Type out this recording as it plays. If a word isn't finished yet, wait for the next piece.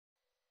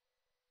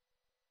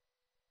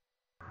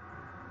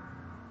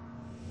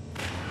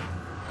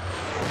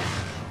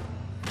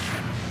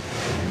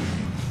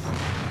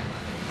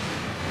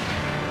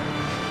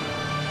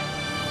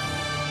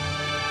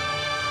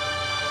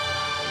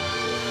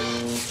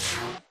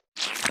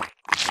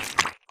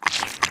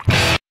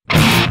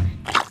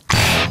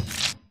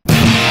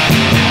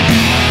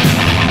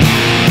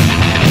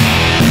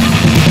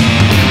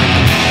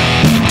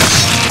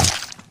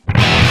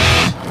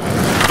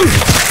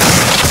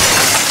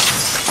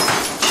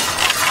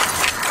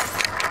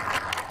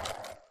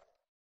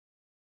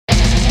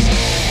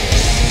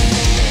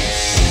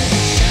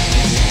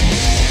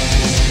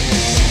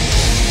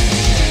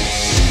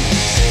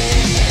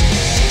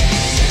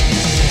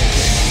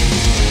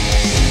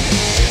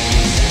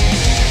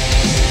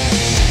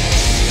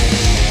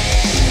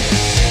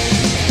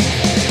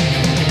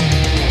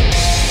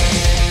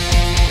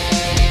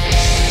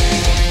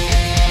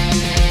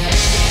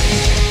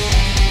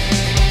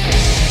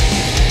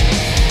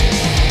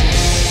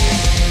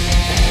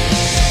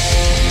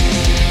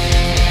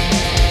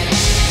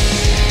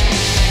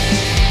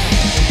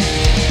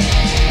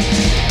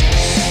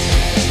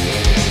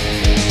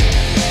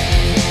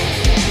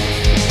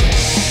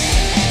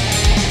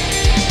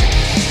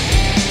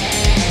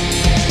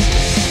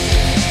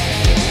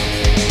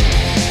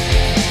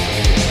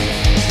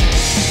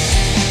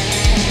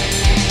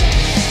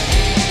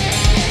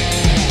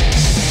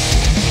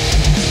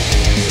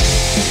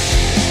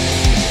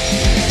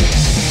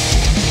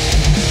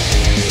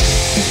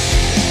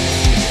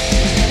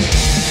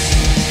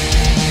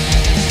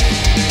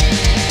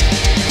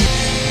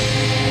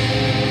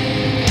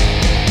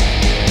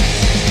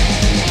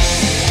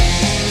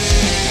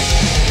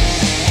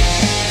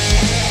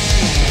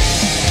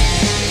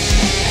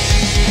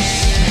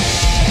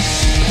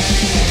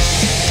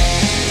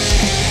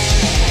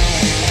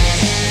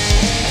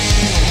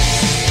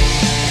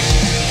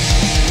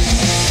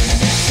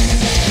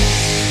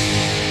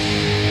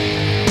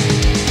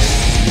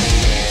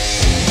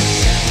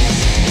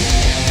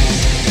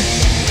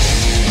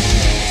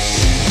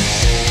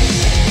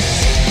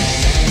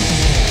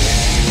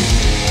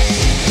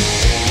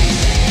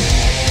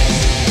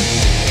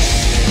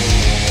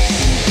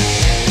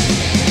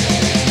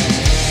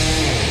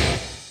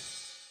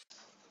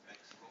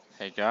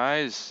Hey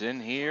guys, in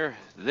here.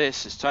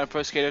 This is Time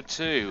Pro Skater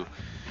 2.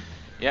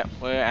 Yep,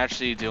 we're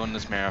actually doing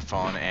this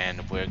marathon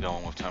and we're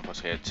going with Time Pro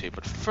Skater 2.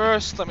 But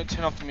first, let me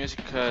turn off the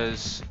music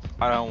because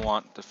I don't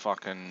want the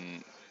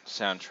fucking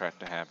soundtrack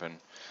to happen.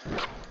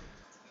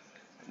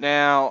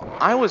 Now,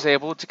 I was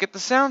able to get the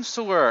sounds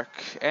to work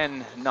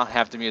and not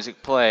have the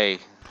music play.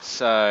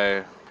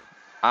 So,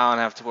 I don't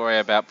have to worry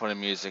about putting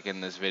music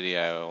in this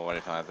video or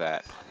anything like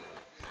that.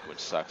 Which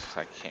sucks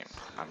because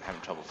I'm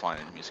having trouble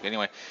finding music.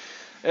 Anyway.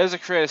 As a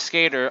create a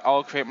skater,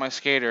 I'll create my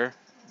skater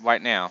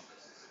right now.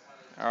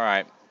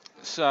 Alright,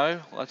 so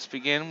let's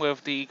begin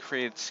with the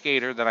created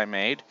skater that I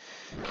made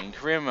in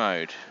career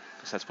mode,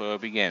 because that's where we'll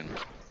begin.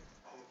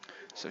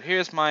 So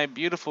here's my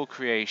beautiful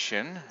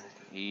creation.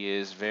 He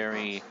is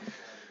very,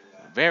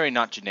 very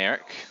not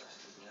generic.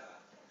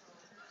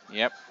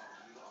 Yep.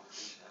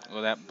 Look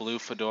at that blue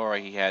fedora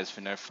he has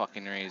for no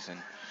fucking reason.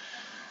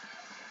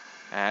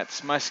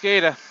 That's my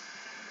skater.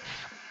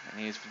 And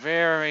he's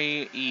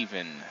very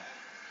even.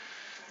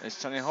 There's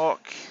Tony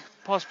Hawk,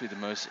 possibly the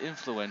most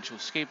influential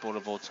skateboarder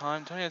of all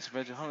time. Tony has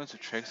invented hundreds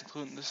of tricks,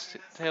 including the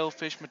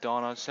Tailfish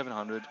Madonna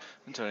 700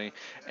 and Tony,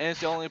 and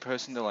is the only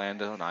person to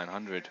land a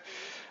 900.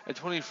 At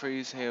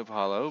 23's Hey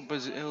Apollo,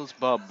 Brazil's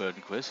Bob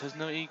Burnquist has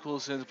no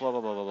equal since blah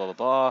blah blah blah blah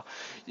blah.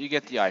 You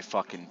get the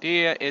fucking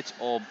idea. It's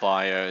all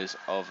bios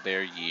of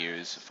their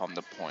years from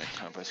the point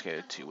Time Pro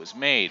Skater 2 was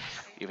made.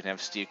 You even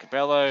have Steve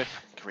Cabello,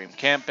 Kareem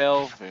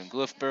Campbell, Boone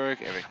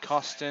Glifberg, Eric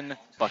Costin,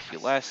 Bucky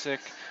Lassick,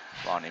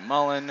 Ronnie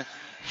Mullen,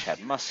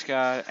 Chad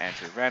Muscat,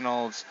 Andrew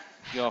Reynolds,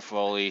 Geoff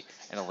Rowley,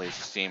 and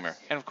Elisa Steamer,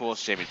 and of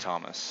course Jamie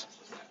Thomas.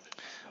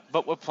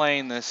 But we're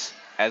playing this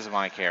as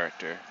my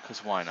character,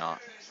 because why not?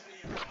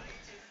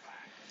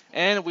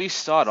 And we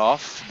start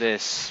off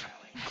this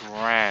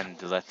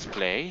grand Let's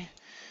Play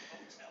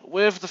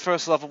with the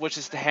first level, which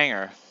is the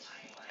Hangar.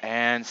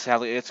 And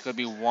sadly, it's going to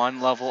be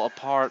one level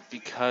apart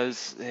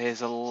because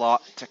there's a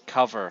lot to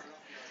cover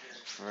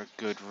for a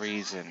good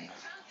reason.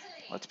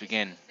 Let's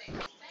begin.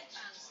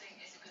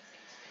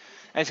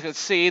 As you can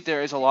see,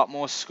 there is a lot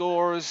more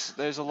scores,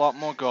 there's a lot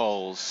more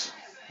goals.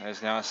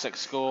 There's now a 6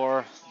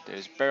 score,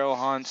 there's barrel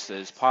hunts,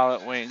 there's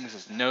pilot wings,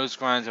 there's nose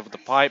grinds over the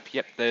pipe,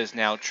 yep, there's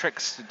now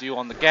tricks to do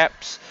on the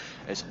gaps.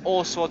 There's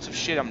all sorts of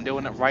shit, I'm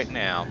doing it right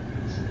now.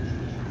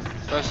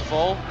 First of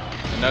all,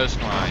 the nose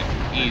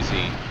grind,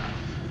 easy.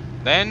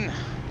 Then,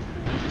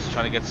 just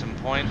trying to get some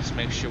points,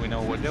 make sure we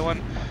know what we're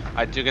doing.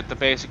 I do get the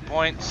basic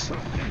points,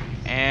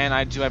 and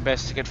I do my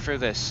best to get through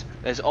this.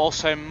 There's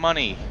also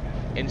money.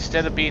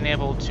 Instead of being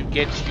able to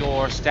get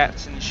your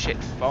stats and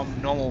shit from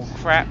normal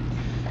crap,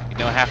 you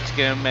don't have to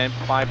get them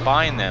by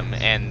buying them.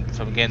 And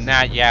from getting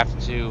that, you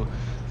have to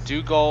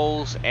do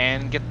goals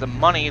and get the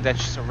money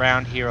that's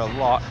around here a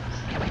lot.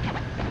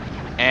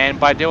 And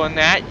by doing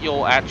that,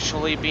 you'll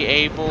actually be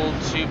able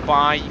to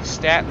buy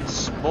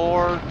stats,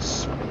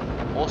 boards,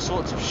 all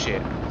sorts of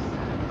shit.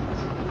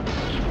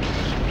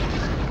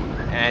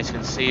 And as you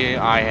can see,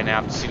 I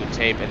have the secret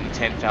tape and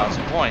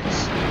 10,000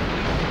 points.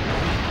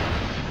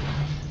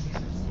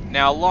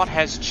 Now, a lot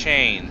has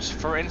changed.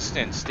 For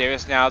instance, there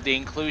is now the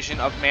inclusion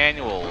of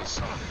manuals.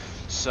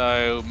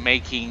 So,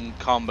 making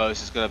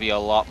combos is going to be a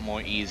lot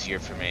more easier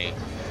for me.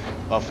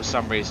 But for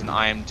some reason,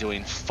 I am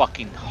doing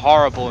fucking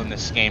horrible in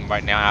this game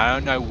right now. I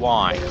don't know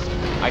why.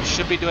 I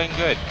should be doing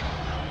good.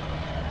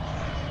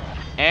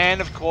 And,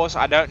 of course,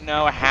 I don't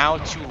know how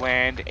to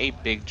land a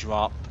big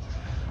drop.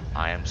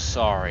 I am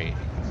sorry.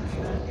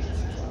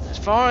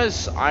 As far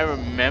as I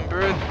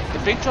remember,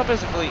 the big drop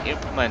isn't really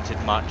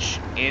implemented much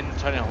in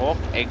Tony Hawk,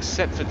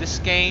 except for this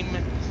game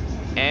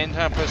and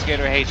Time Pro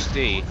Skater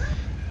HD.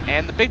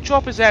 And the big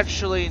drop is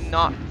actually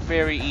not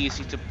very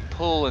easy to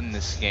pull in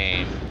this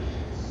game.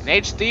 In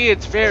HD,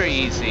 it's very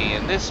easy.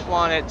 In this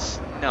one, it's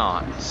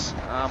not.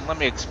 Let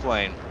me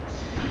explain.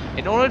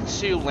 In order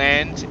to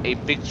land a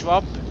big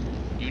drop,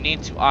 you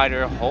need to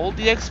either hold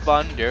the X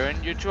button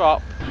during your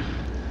drop,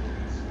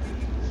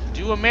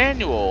 do a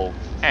manual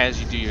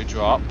as you do your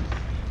drop,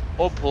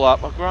 or pull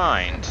up a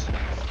grind,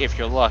 if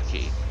you're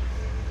lucky.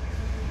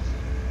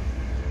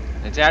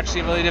 It's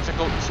actually really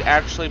difficult to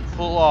actually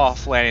pull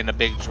off landing a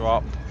big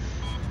drop,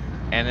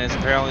 and there's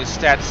apparently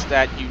stats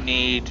that you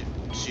need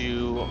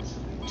to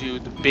do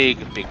the big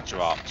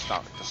drops,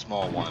 not the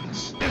small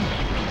ones.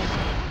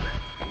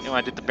 Anyway,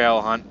 I did the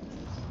barrel hunt,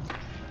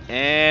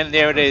 and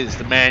there it is,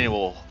 the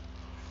manual.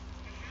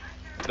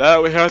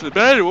 Now we have the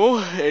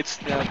manual,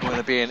 it's now going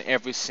to be in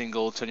every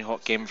single Tony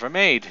Hawk game ever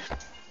made.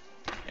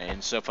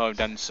 And so far I've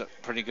done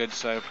pretty good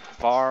so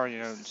far, you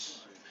know,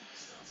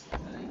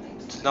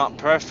 it's not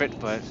perfect,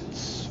 but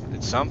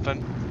it's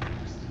something.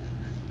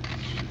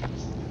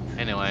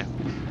 Anyway.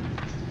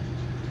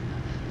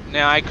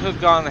 Now I could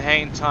have gone the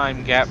hang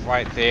time gap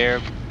right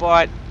there,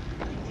 but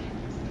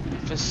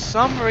for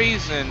some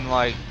reason,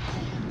 like,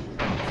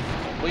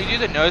 when you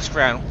do the nose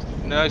grind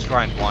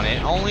one,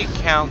 it only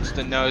counts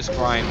the nose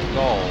grind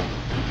goal.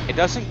 It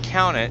doesn't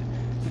count it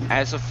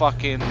as a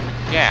fucking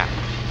gap.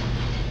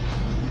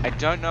 I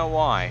don't know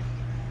why.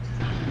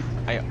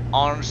 I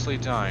honestly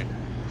don't.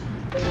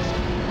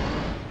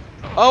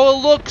 Oh,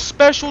 look,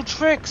 special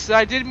tricks that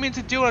I didn't mean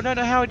to do. I don't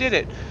know how I did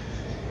it.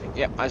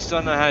 Yep, I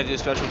still know how to do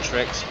special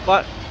tricks,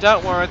 but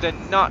don't worry, they're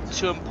not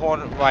too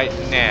important right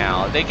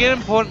now. They get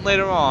important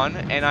later on,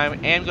 and I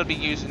am going to be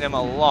using them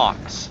a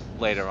lot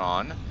later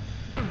on.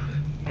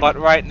 But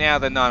right now,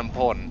 they're not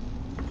important.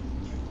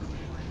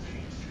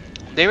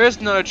 There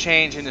is no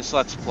change in this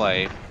Let's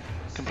Play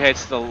compared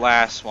to the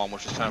last one,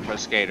 which was Turn Pro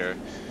Skater.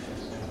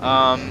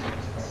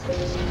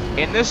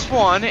 In this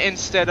one,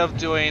 instead of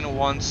doing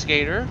one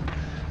skater,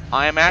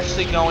 I am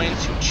actually going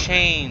to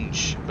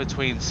change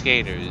between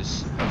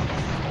skaters.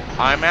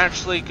 I'm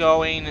actually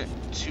going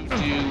to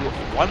do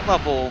one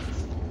level,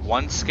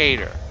 one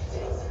skater.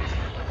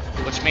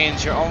 Which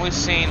means you're only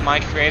seeing my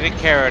created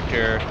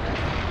character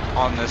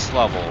on this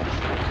level.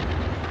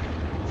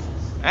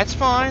 That's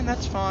fine,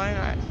 that's fine.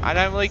 I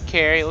don't really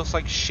care. It looks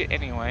like shit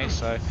anyway,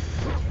 so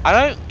I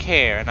don't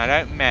care and I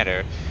don't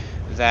matter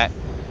that,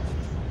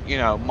 you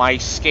know, my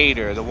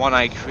skater, the one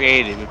I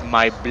created with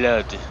my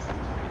blood,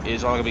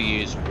 is only going to be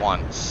used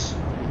once.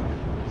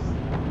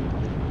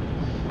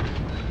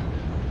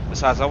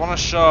 Besides, I want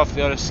to show off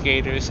the other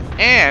skaters,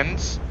 and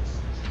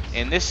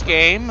in this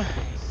game,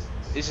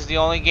 this is the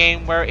only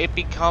game where it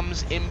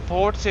becomes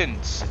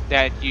important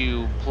that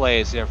you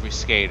play as every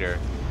skater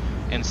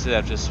instead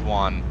of just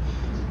one.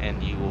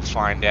 And you will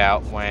find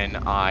out when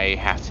I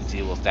have to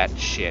deal with that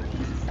shit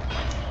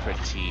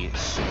pretty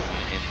soon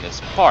in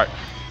this part.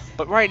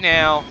 But right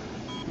now,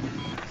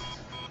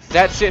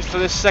 that's it for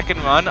this second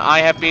run. I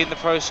have beaten the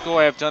pro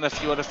score, I have done a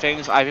few other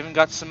things, I've even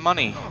got some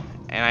money.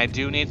 And I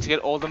do need to get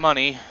all the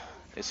money.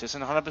 This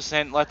isn't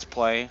 100% Let's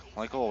Play,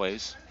 like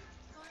always.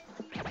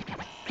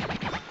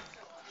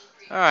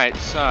 Alright,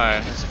 so,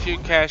 there's a few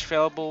cash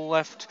available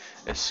left.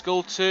 There's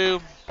School 2,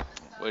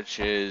 which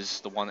is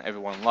the one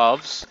everyone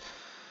loves,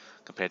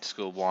 compared to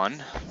School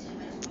 1.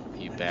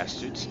 You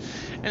bastards.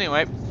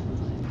 Anyway,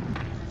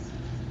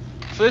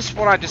 for this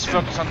one I just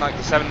focus on like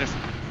the 7...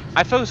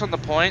 I focus on the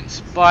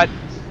points, but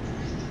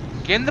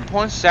getting the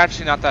points is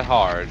actually not that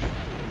hard.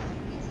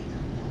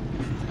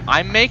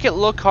 I make it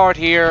look hard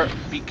here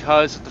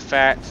because of the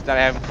fact that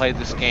I haven't played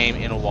this game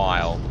in a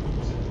while.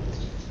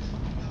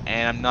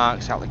 And I'm not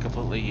exactly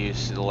completely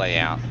used to the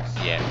layout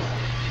yet.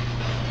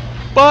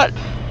 But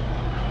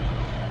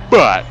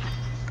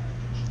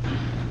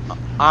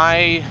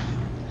I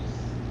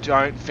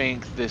don't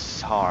think this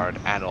is hard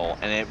at all,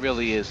 and it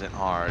really isn't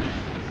hard.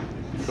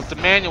 With the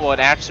manual, it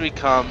actually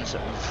becomes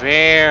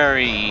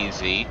very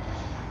easy,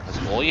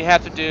 because all you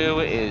have to do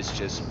is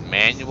just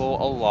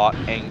manual a lot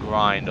and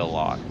grind a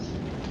lot.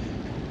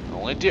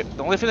 The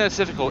only thing that's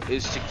difficult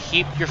is to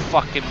keep your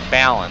fucking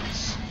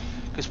balance.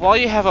 Because while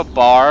you have a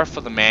bar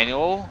for the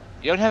manual,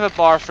 you don't have a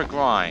bar for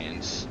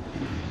grinds.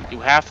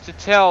 You have to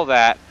tell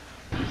that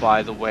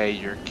by the way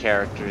your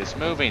character is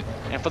moving.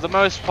 And for the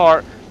most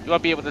part, you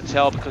won't be able to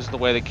tell because of the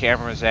way the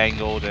camera is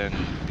angled and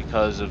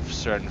because of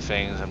certain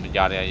things and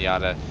yada yada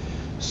yada.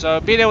 So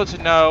being able to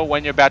know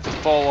when you're about to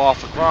fall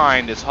off a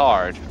grind is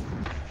hard.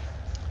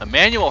 A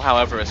manual,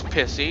 however, is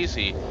piss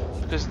easy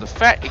because of the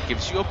fact it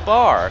gives you a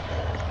bar,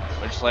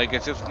 which like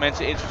gets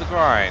implemented into the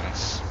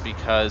grinds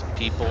because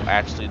people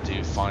actually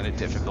do find it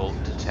difficult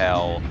to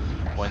tell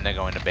when they're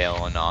going to bail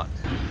or not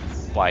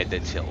by their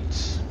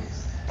tilts.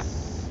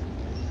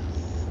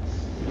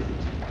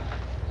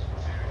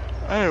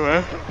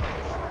 Anyway,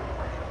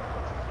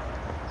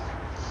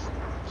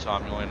 so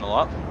I'm going a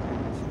lot.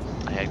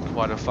 I had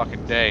quite a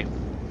fucking day.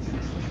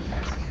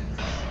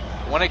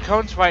 When it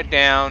comes right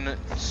down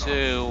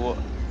to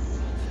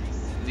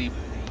the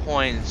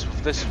points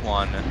with this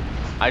one,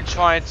 I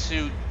try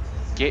to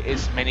get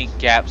as many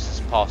gaps as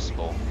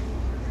possible.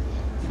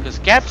 Because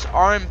gaps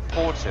are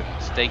important.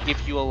 They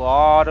give you a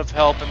lot of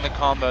help in the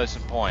combos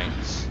and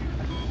points.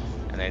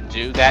 And they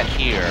do that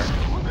here.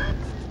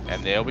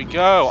 And there we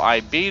go. I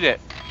beat it.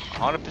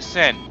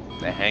 100%.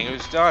 The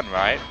hangar's done,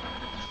 right?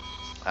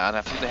 I don't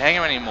have to do the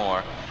hangar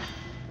anymore.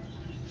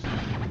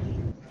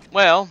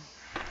 Well,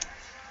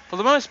 for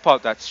the most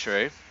part that's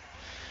true.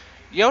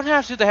 You don't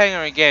have to do the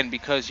hangar again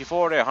because you've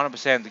already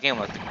 100% the game,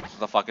 like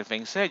the fucking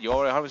thing said. You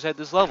already 100%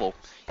 this level.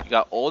 You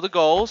got all the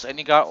goals and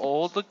you got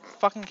all the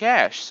fucking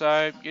cash,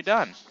 so you're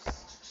done.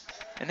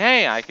 And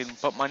hey, I can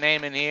put my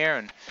name in here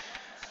and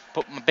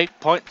put my big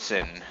points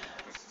in.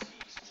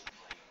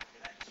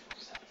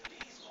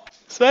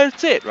 So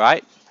that's it,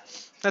 right?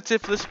 That's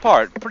it for this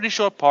part. Pretty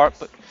short part,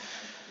 but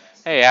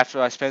hey,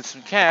 after I spend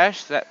some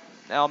cash,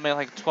 that'll make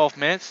like 12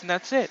 minutes, and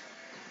that's it.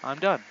 I'm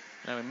done.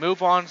 And we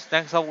move on to the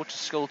next level, which is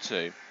Skill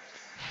 2.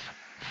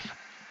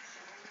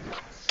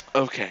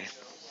 Okay.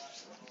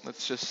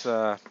 Let's just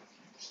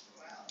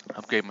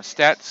upgrade my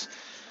stats.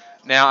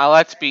 Now, I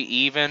like to be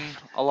even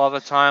a lot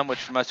of the time, which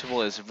for most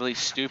people is really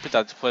stupid. I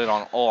have to put it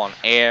on all on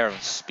air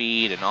and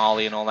speed and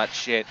ollie and all that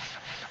shit.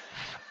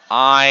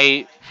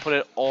 I put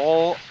it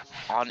all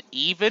on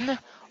even,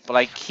 but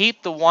I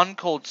keep the one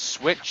called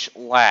switch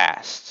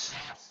last.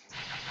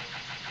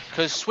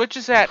 Because switch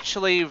is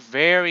actually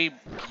very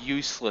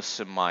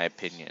useless in my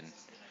opinion.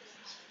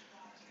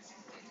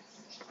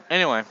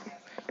 Anyway,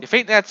 you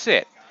think that's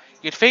it?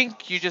 You'd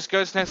think you just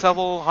go to the next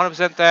level,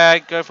 100% there,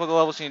 go for the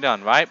levels and you're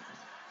done, right?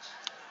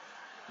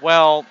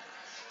 Well,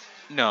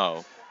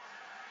 no.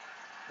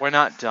 We're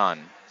not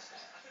done.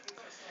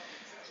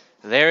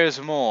 There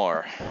is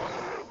more.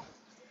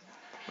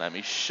 Let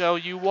me show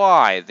you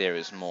why there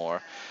is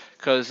more.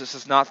 Because this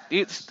is not...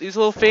 these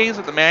little things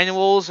with the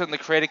manuals and the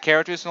created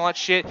characters and all that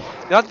shit,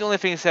 they're not the only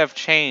things that have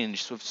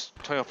changed with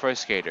Tony Hawk Pro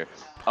Skater.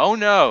 Oh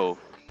no.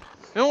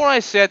 Remember when I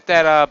said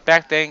that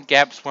back then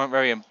gaps weren't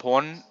very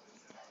important?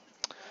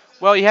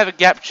 Well, you have a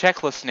gap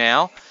checklist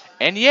now.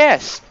 And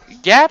yes,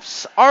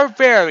 gaps are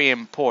very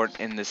important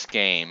in this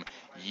game.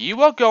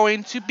 You are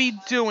going to be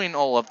doing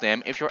all of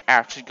them if you're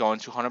actually going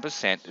to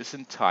 100% this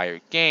entire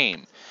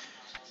game.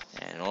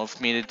 And in order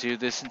for me to do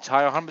this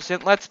entire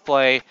 100% Let's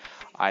Play,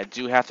 I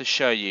do have to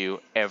show you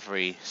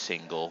every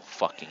single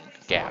fucking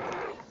gap.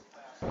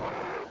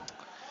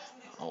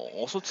 I'll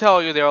also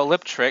tell you there are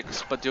lip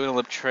tricks, but doing a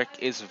lip trick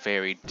is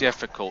very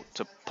difficult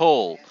to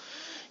pull.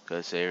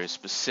 Because there are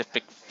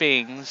specific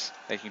things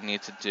that you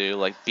need to do,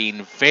 like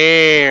being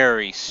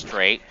very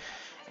straight,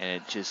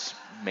 and it just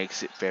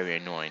makes it very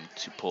annoying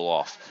to pull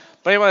off.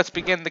 But anyway, let's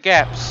begin the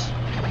gaps.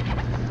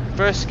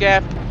 First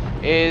gap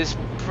is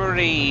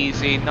pretty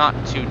easy, not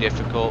too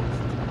difficult.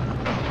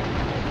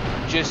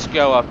 Just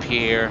go up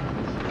here,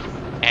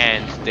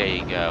 and there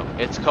you go.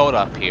 It's cold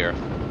up here.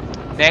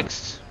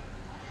 Next,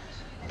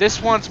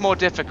 this one's more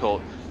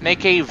difficult.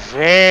 Make a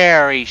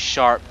very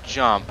sharp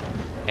jump,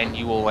 and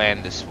you will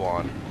land this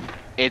one.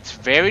 It's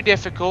very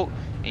difficult,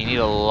 and you need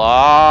a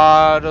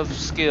lot of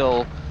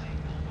skill,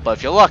 but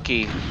if you're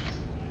lucky,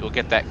 you'll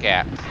get that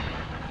gap.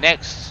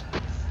 Next,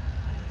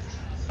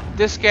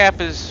 this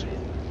gap is,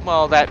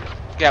 well, that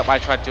gap I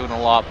tried doing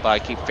a lot, but I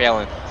keep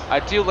failing. I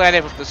do land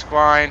it with this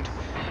grind,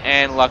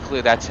 and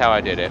luckily that's how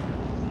I did it.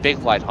 Big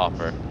light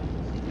hopper.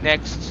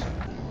 Next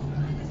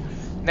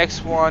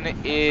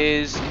one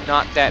is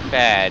not that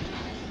bad.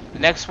 The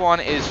next one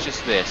is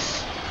just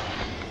this.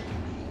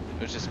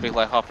 It was just a big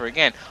light hopper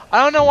again.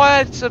 I don't know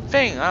why that's a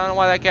thing. I don't know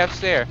why that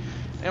gap's there.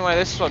 Anyway,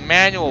 this is a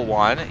manual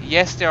one.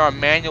 Yes, there are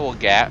manual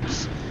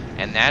gaps,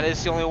 and that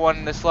is the only one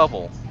in this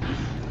level.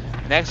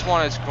 Next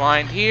one is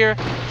grind here,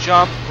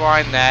 jump,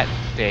 grind that.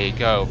 There you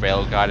go,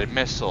 rail guided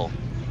missile.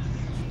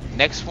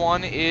 Next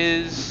one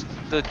is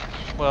the,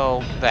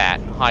 well,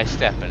 that, high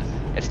stepping.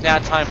 It's now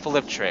time for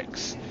lip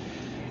tricks.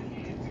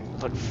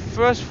 But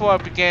first, before I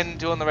begin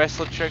doing the rest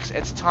of the tricks,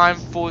 it's time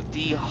for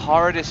the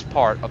hardest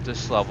part of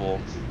this level,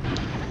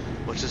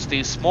 which is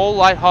the small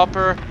light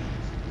hopper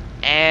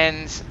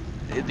and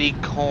the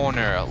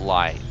corner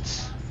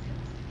light.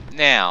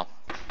 Now,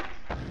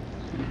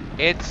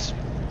 it's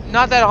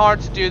not that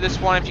hard to do this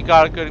one if you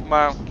got a good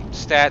amount of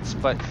stats,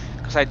 but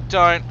because I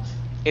don't,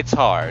 it's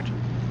hard.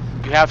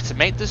 You have to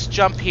make this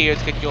jump here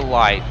to get your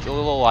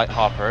little light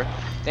hopper.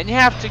 Then you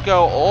have to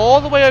go all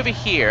the way over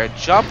here,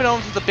 jump it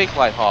onto the big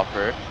light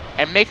hopper,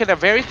 and make it a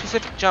very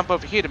specific jump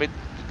over here to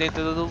make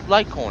the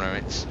light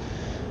corner.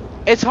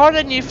 It's harder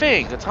than you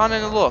think. It's harder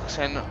than it looks,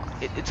 and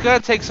it's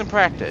gonna take some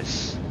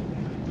practice.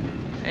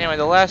 Anyway,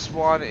 the last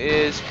one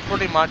is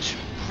pretty much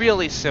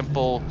really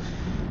simple.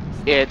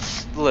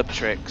 It's lip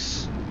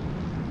tricks.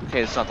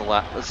 Okay, this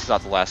is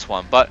not the last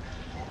one, but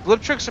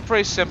lip tricks are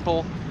pretty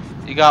simple.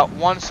 You got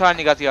one side and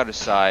you got the other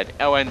side.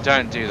 Oh, and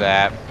don't do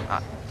that.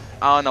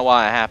 I don't know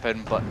why it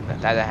happened, but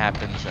that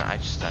happens, and I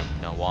just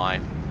don't know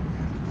why.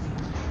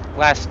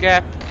 Last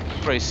gap,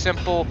 pretty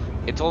simple.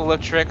 It's all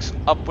lip tricks,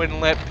 upwind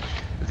lip,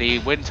 the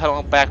wind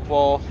tunnel back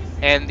wall,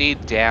 and the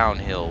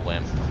downhill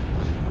limp.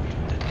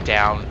 The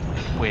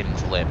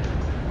downwind lip.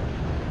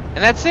 And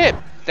that's it.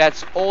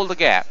 That's all the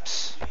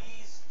gaps.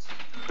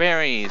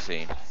 Very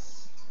easy.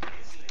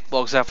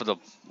 Well, except for the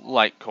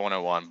light corner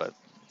one, but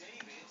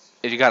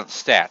if you got the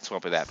stats, it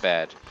won't be that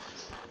bad.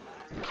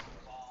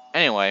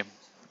 Anyway,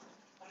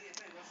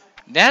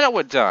 now that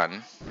we're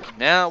done,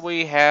 now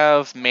we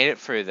have made it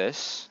through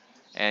this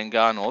and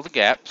gotten all the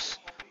gaps,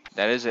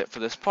 that is it for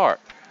this part.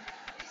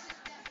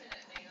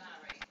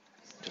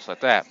 Just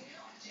like that.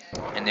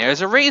 And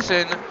there's a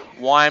reason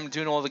why I'm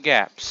doing all the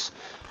gaps,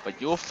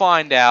 but you'll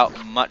find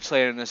out much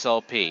later in this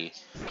LP.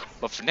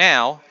 But for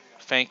now,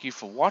 thank you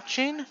for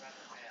watching.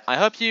 I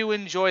hope you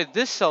enjoyed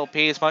this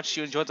LP as much as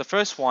you enjoyed the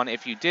first one,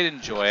 if you did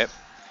enjoy it.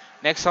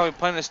 Next time we're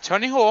playing as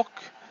Tony Hawk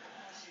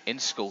in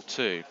School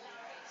 2.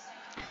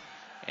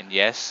 And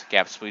yes,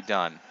 gaps will be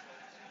done.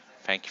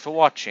 Thank you for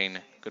watching.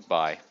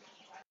 Goodbye.